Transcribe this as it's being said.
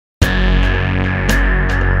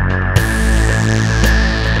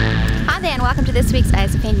this week's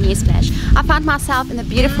ASFN Newsflash. I found myself in the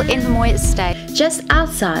beautiful Invermoy estate, just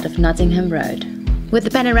outside of Nottingham Road. With the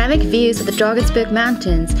panoramic views of the Drakensberg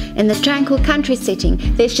Mountains in the tranquil country setting,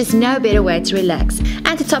 there's just no better way to relax.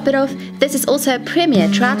 And to top it off, this is also a premier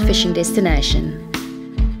trout fishing destination.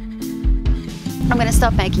 I'm going to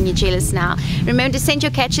stop making you jealous now. Remember to send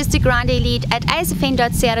your catches to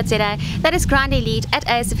grandelite@asfn.co.za. That is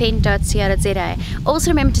grandelite@asfn.co.za.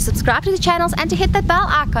 Also remember to subscribe to the channels and to hit that bell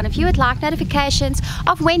icon if you would like notifications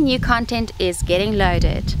of when new content is getting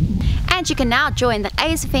loaded. And you can now join the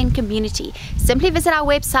ASFN community. Simply visit our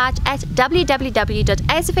website at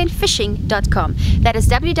www.asfnfishing.com. That is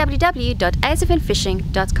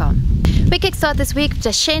www.asfnfishing.com. We kickstart this week with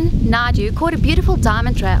Dashen Naidu caught a beautiful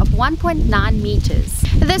diamond ray of 1.9 meters.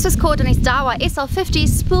 This was caught on his Dawa SL50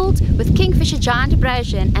 spooled with Kingfisher giant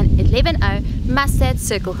abrasion and 11-0 mustard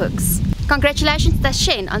circle hooks. Congratulations to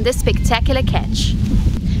Dashen on this spectacular catch.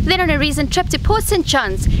 Then on a recent trip to Port St.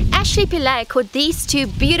 John's, Ashley Pillay caught these two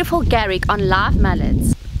beautiful garrick on live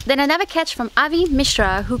mullets. Then another catch from Avi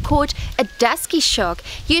Mishra, who caught a dusky shark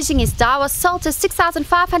using his Dawa Salters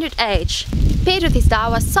 6500H, paired with his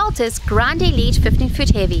Dawa Salters Grande Elite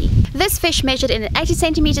 15-foot heavy. This fish measured in at 80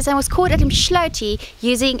 centimeters and was caught at Mshloti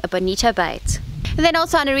using a bonito bait. Then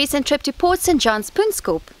also on a recent trip to Port St. John's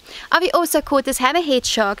Punskop, Avi also caught this hammerhead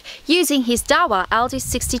shark using his Dawa LD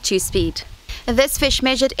 62 speed. This fish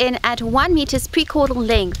measured in at 1 meter's pre-caudal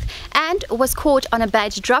length and was caught on a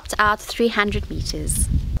bait dropped out 300 meters.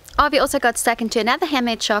 Avi also got stuck into another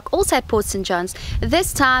hammerhead shark also at Port St. John's,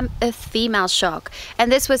 this time a female shark,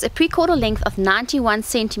 and this was a pre-caudal length of 91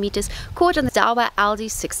 centimeters caught on the Dawa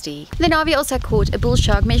LD60. Then Avi also caught a bull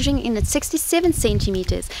shark measuring in at 67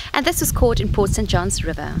 centimeters, and this was caught in Port St. John's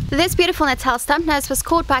River. This beautiful Natal stumpnose was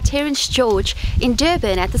caught by Terence George in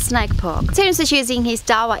Durban at the Snake Park. Terence was using his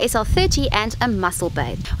Dawa SL30 and a mussel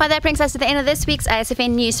bait. Well, that brings us to the end of this week's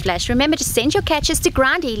ASFN Newsflash. Remember to send your catches to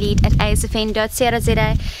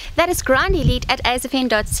grandelite@asfn.co.za. That is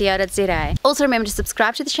grandelite@asfn.co.za. Also remember to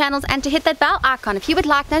subscribe to the channels and to hit that bell icon if you would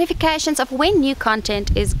like notifications of when new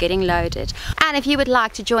content is getting loaded. And if you would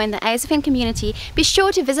like to join the ASFN community, be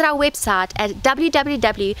sure to visit our website at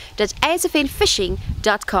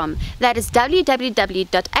www.asfnfishing.com. That is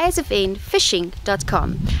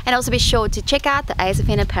www.asfnfishing.com. And also be sure to check out the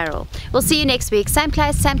ASFN apparel. We'll see you next week, same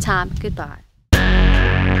place, same time. Goodbye.